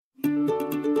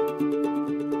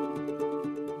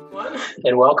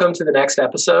and welcome to the next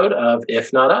episode of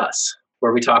If Not Us,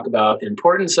 where we talk about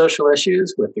important social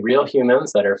issues with the real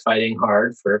humans that are fighting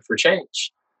hard for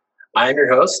change. I'm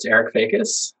your host, Eric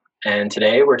Fakis, and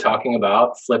today we're talking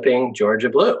about flipping Georgia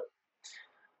blue.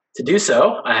 To do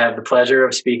so, I have the pleasure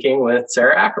of speaking with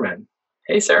Sarah Ackerman.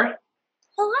 Hey, Sarah.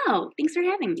 Hello. Thanks for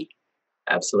having me.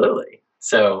 Absolutely.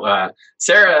 So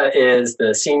Sarah is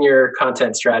the senior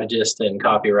content strategist and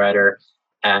copywriter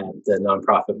at the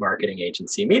nonprofit marketing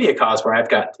agency Media Cause, where I've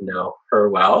got to know her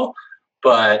well.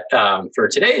 But for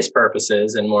today's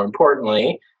purposes, and more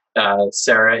importantly,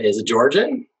 Sarah is a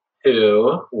Georgian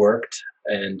who worked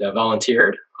and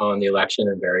volunteered on the election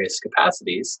in various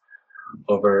capacities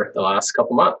over the last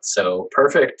couple months. So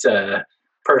perfect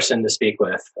person to speak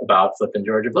with about flipping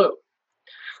Georgia blue.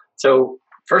 So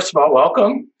first of all,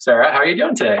 welcome, Sarah. How are you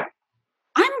doing today?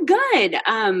 I'm good.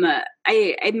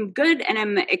 I'm good, and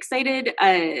I'm excited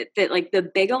that like the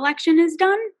big election is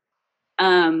done.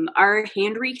 Our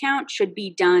hand recount should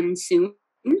be done soon.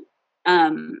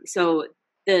 So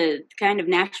the kind of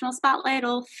national spotlight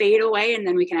will fade away, and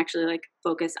then we can actually like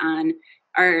focus on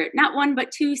our not one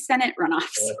but two Senate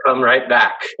runoffs. It'll come right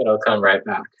back.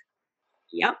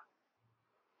 Yep.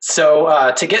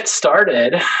 So to get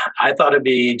started, I thought it'd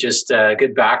be just a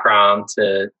good background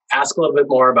to ask a little bit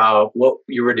more about what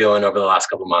you were doing over the last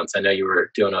couple of months. I know you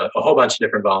were doing a whole bunch of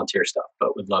different volunteer stuff,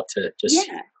 but would love to just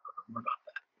talk more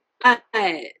about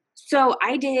that. So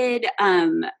I did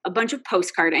a bunch of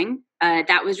postcarding.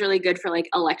 That was really good for like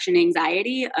election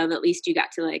anxiety of at least you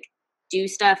got to like do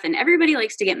stuff, and everybody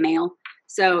likes to get mail.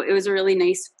 So it was a really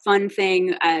nice, fun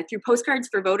thing through Postcards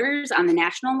for Voters on the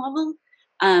national level.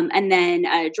 And then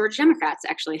Georgia Democrats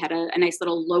actually had a nice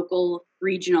little local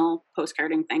regional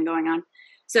postcarding thing going on.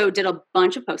 So did a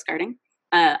bunch of postcarding,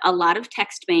 a lot of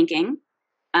text banking,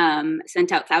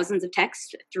 sent out thousands of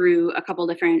texts through a couple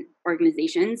different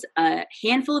organizations, a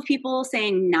handful of people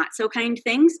saying not so kind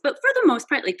things, but for the most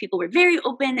part, like people were very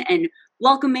open and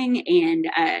welcoming and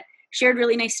shared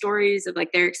really nice stories of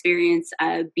like their experience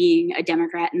being a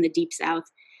Democrat in the Deep South.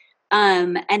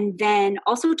 And then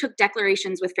also took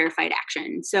declarations with Fair Fight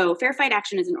Action. So Fair Fight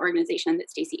Action is an organization that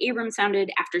Stacey Abrams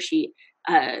founded after she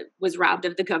was robbed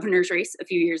of the governor's race a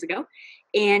few years ago.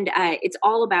 And it's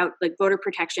all about like voter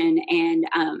protection and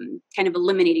kind of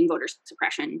eliminating voter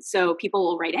suppression. So people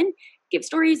will write in, give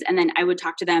stories, and then I would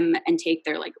talk to them and take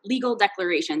their like legal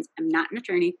declarations. I'm not an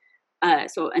attorney.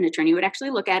 So an attorney would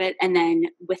actually look at it. And then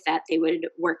with that, they would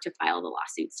work to file the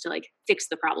lawsuits to like fix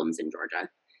the problems in Georgia,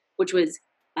 which was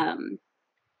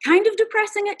kind of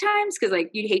depressing at times because like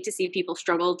you'd hate to see people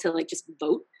struggle to like just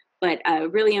vote, but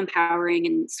really empowering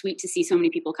and sweet to see so many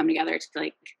people come together to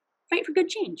like fight for good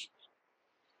change.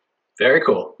 Very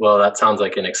cool. Well, that sounds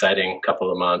like an exciting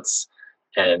couple of months.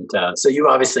 And so you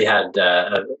obviously had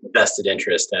a vested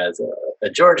interest as a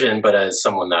Georgian, but as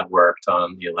someone that worked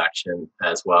on the election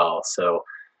as well. So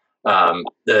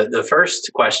the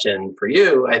first question for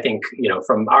you, I think,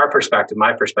 from our perspective,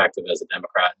 my perspective as a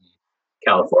Democrat in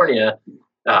California,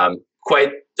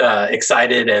 quite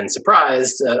excited and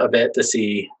surprised a bit to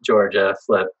see Georgia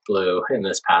flip blue in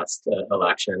this past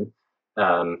election.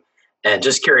 And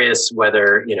just curious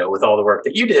whether, with all the work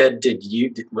that you did,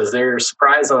 was there a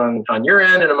surprise on your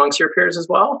end and amongst your peers as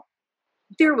well?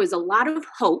 There was a lot of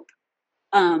hope,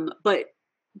 but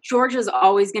Georgia's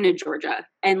always going to Georgia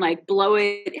and like blow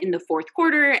it in the fourth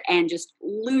quarter and just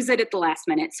lose it at the last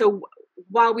minute. So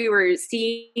while we were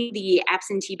seeing the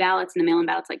absentee ballots and the mail-in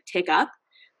ballots like tick up,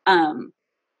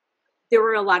 there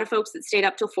were a lot of folks that stayed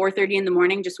up till 4:30 in the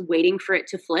morning just waiting for it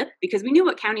to flip because we knew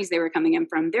what counties they were coming in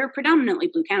from. They're predominantly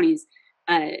blue counties.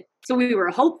 So we were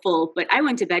hopeful, but I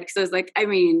went to bed because I was like, I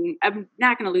mean, I'm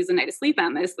not going to lose a night of sleep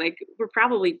on this. Like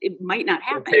it might not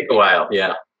happen. It'll take a while.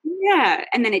 Yeah. Yeah.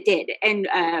 And then it did. And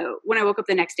when I woke up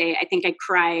the next day, I think I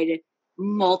cried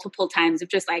multiple times of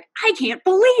just like, I can't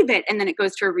believe it. And then it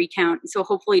goes to a recount. So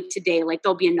hopefully today, like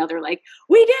there'll be another, like,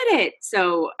 we did it.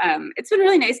 So it's been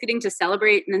really nice getting to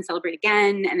celebrate and then celebrate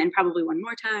again. And then probably one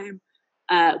more time.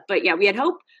 But yeah, we had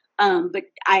hope. But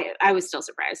I was still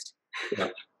surprised.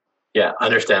 Yeah,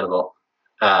 understandable.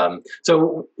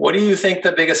 So what do you think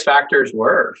the biggest factors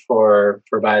were for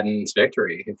Biden's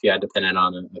victory, if you had to pin it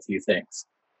on a few things?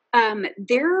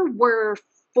 There were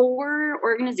 4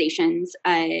 organizations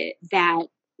that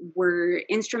were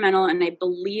instrumental, and I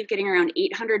believe getting around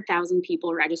 800,000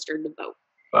 people registered to vote.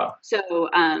 Wow. So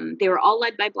they were all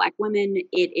led by Black women.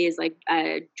 It is like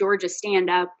Georgia Stand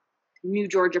Up, New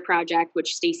Georgia Project,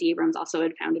 which Stacey Abrams also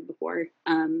had founded before,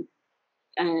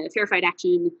 Fair Fight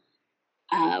Action.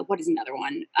 What is another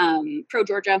one? Pro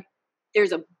Georgia.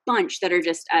 There's a bunch that are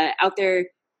just out there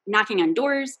knocking on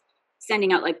doors,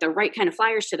 sending out like the right kind of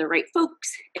flyers to the right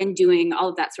folks and doing all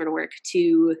of that sort of work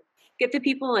to get the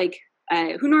people like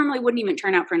who normally wouldn't even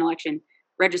turn out for an election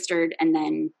registered and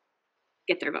then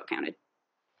get their vote counted.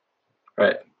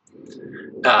 Right.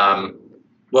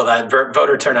 Well, that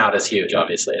voter turnout is huge,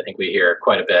 obviously. I think we hear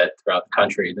quite a bit throughout the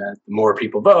country that the more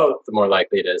people vote, the more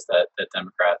likely it is that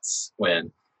Democrats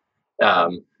win.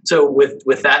 So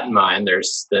with that in mind,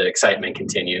 there's the excitement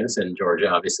continues in Georgia.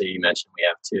 Obviously, you mentioned we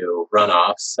have 2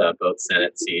 runoffs. Both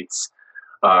Senate seats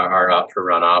are up for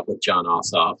runoff with Jon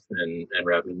Ossoff and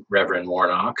Reverend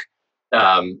Warnock.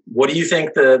 What do you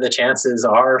think the chances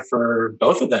are for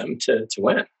both of them to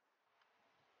win?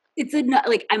 It's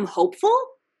I'm hopeful.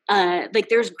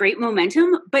 There's great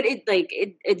momentum, but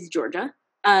it's Georgia.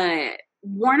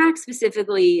 Warnock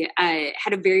specifically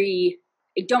had a very,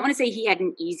 I don't want to say he had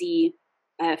an easy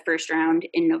first round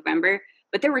in November,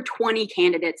 but there were 20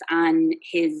 candidates on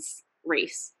his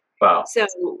race. Wow. So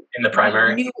in the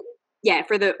primary?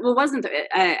 Wasn't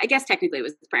I guess technically it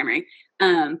was the primary,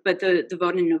 but the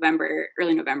vote in November,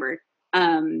 early November.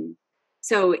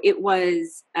 So it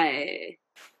was,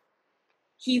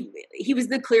 he was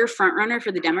the clear front runner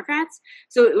for the Democrats.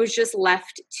 So it was just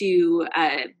left to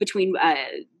between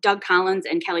Doug Collins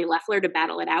and Kelly Loeffler to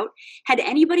battle it out. Had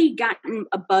anybody gotten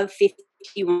above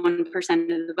 51%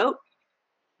 of the vote,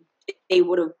 they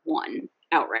would have won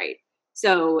outright.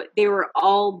 So they were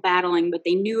all battling, but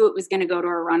they knew it was going to go to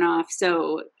a runoff.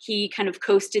 So he kind of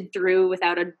coasted through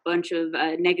without a bunch of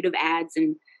negative ads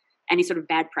and any sort of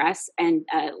bad press, and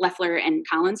Loeffler and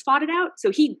Collins fought it out. So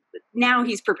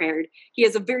he's prepared. He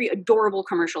has a very adorable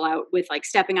commercial out with like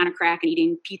stepping on a crack and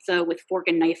eating pizza with fork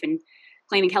and knife and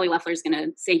claiming Kelly Loeffler is going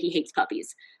to say he hates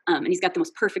puppies. And he's got the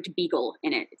most perfect beagle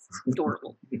in it. It's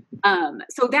adorable.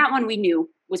 So that one we knew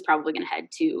was probably going to head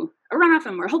to a runoff,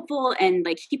 and we're hopeful. And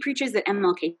like he preaches at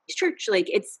MLK's church, like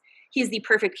he is the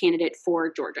perfect candidate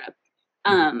for Georgia.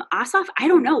 Ossoff, I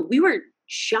don't know. We were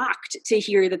shocked to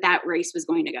hear that race was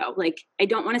going to go. Like, I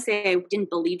don't want to say I didn't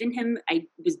believe in him. I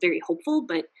was very hopeful,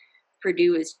 but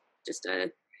Perdue is just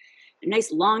a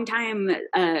nice long time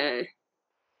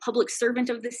public servant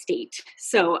of the state.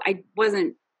 So I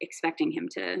wasn't expecting him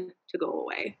to go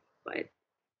away, but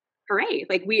hooray.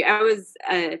 Like I was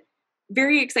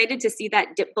very excited to see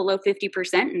that dip below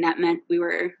 50%. And that meant we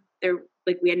were there,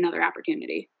 like we had another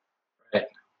opportunity.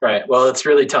 Right. Well, it's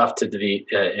really tough to defeat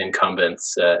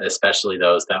incumbents, especially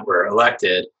those that were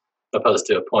elected opposed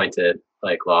to appointed,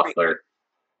 like Loeffler.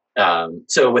 Right.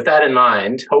 So with that in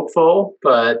mind, hopeful,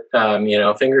 but,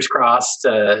 fingers crossed,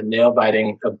 nail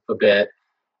biting a bit.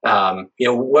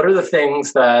 What are the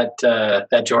things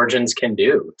that Georgians can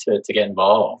do to get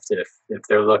involved if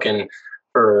they're looking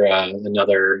for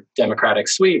another Democratic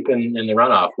sweep in the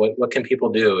runoff? What can people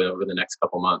do over the next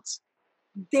couple months?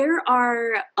 There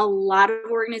are a lot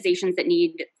of organizations that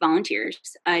need volunteers.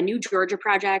 New Georgia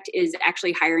Project is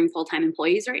actually hiring full-time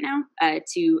employees right now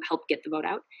to help get the vote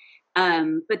out.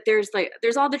 But there's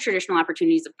all the traditional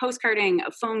opportunities of postcarding,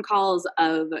 of phone calls,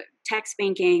 of text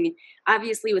banking.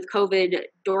 Obviously, with COVID,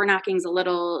 door knocking's a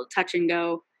little touch and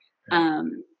go.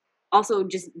 Also,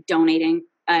 just donating,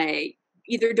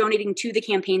 either donating to the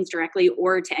campaigns directly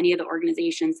or to any of the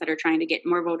organizations that are trying to get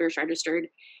more voters registered.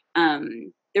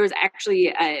 There was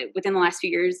actually, within the last few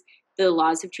years, the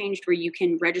laws have changed where you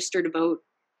can register to vote.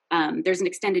 There's an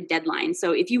extended deadline.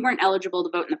 So if you weren't eligible to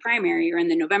vote in the primary or in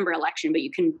the November election, but you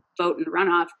can vote in the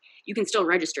runoff, you can still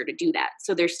register to do that.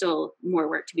 So there's still more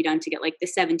work to be done to get like the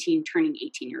 17 turning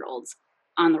 18-year-olds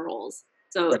on the rolls.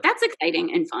 So that's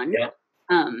exciting and fun. Yeah.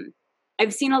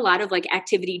 I've seen a lot of like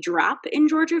activity drop in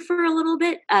Georgia for a little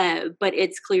bit, but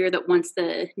it's clear that once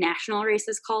the national race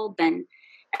is called, then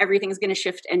everything's going to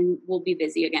shift and we'll be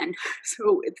busy again.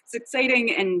 So it's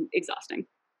exciting and exhausting.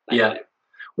 Yeah.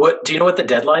 What do you know what the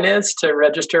deadline is to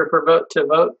register for vote?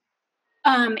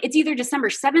 It's either December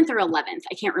 7th or 11th.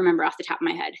 I can't remember off the top of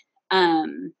my head.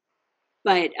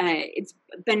 But it's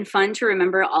been fun to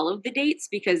remember all of the dates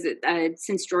because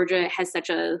since Georgia has such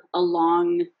a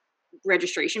long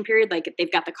registration period, like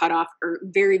they've got the cutoff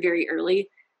very, very early.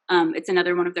 It's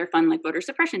another one of their fun like voter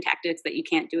suppression tactics that you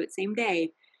can't do it same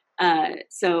day.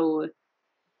 So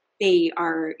they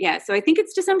are, so I think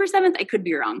it's December 7th. I could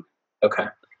be wrong. Okay.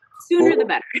 Sooner the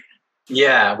better.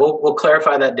 Yeah, we'll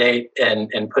clarify that date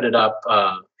and put it up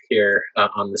here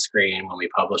on the screen when we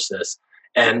publish this.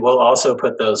 And we'll also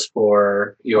put those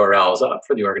 4 URLs up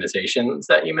for the organizations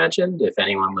that you mentioned. If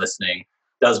anyone listening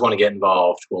does want to get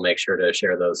involved, we'll make sure to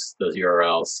share those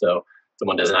URLs so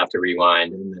someone doesn't have to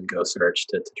rewind and then go search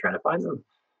to try to find them.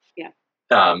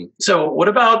 Yeah. So what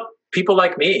about people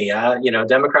like me,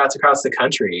 Democrats across the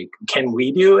country, can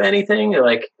we do anything?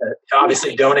 Like,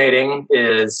 obviously, donating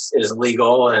is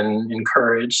legal and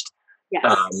encouraged.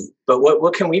 Yes. But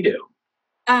what can we do?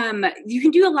 You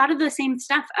can do a lot of the same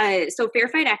stuff. So Fair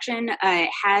Fight Action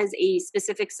has a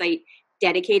specific site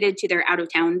dedicated to their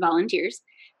out-of-town volunteers.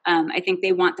 I think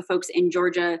they want the folks in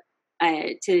Georgia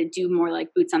to do more like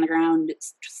boots on the ground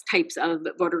types of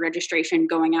voter registration,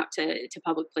 going out to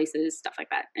public places, stuff like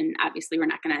that. And obviously, we're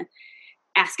not going to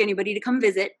ask anybody to come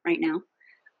visit right now.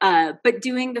 But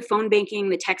doing the phone banking,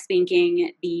 the text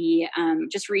banking, the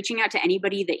just reaching out to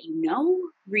anybody that you know,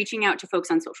 reaching out to folks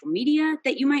on social media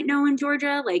that you might know in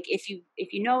Georgia. Like if you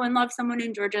know and love someone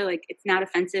in Georgia, like it's not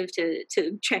offensive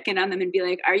to check in on them and be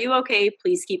like, "Are you okay?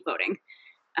 Please keep voting,"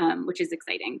 which is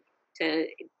exciting.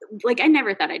 I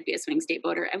never thought I'd be a swing state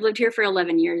voter. I've lived here for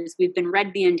 11 years. We've been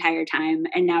red the entire time,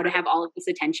 and now to have all of this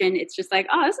attention, it's just like,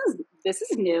 oh, this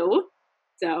is new.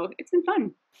 So it's been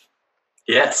fun.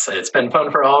 Yes, it's been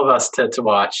fun for all of us to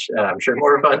watch. I'm sure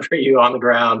more fun for you on the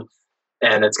ground,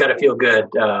 and it's got to feel good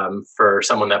for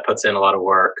someone that puts in a lot of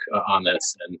work on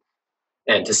this,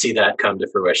 and to see that come to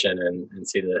fruition and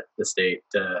see the state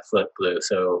flip blue.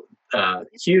 So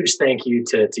huge thank you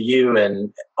to you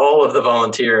and all of the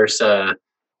volunteers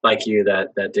like you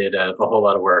that did a whole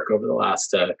lot of work over the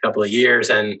last couple of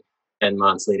years and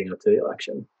months leading up to the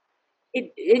election.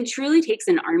 It truly takes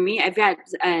an army. I've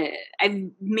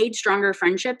made stronger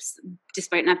friendships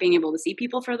despite not being able to see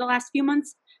people for the last few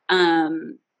months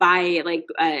by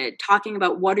talking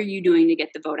about what are you doing to get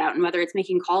the vote out, and whether it's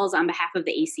making calls on behalf of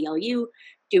the ACLU,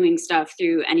 doing stuff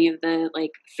through any of the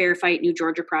like Fair Fight New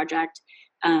Georgia Project,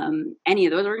 any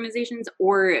of those organizations,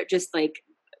 or just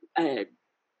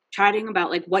chatting about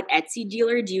like what Etsy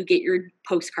dealer do you get your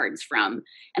postcards from,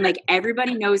 and like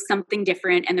everybody knows something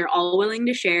different and they're all willing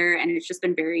to share, and it's just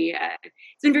been very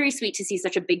sweet to see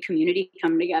such a big community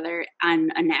come together on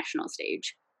a national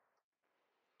stage.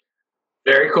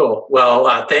 Very cool.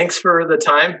 Well, thanks for the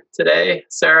time today,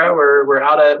 Sarah. We're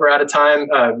out of time.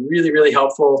 Really, really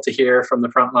helpful to hear from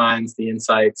the front lines, the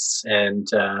insights, and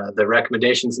the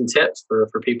recommendations and tips for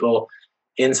people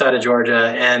inside of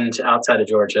Georgia and outside of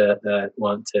Georgia that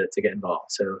want to get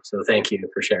involved. So thank you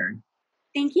for sharing.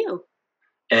 Thank you.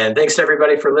 And thanks to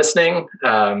everybody for listening.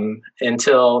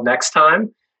 Until next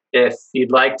time, if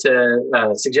you'd like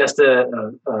to suggest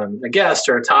a guest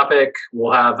or a topic,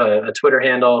 we'll have a Twitter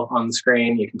handle on the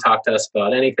screen. You can talk to us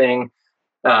about anything.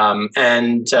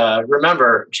 And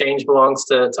remember, change belongs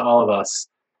to all of us.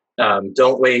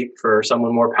 Don't wait for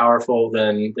someone more powerful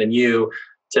than you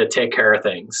to take care of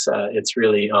things. It's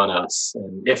really on us.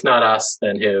 And if not us,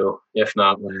 then who? If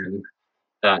not when?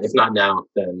 If not now,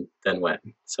 then when?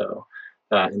 So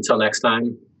until next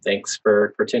time, thanks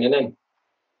for tuning in.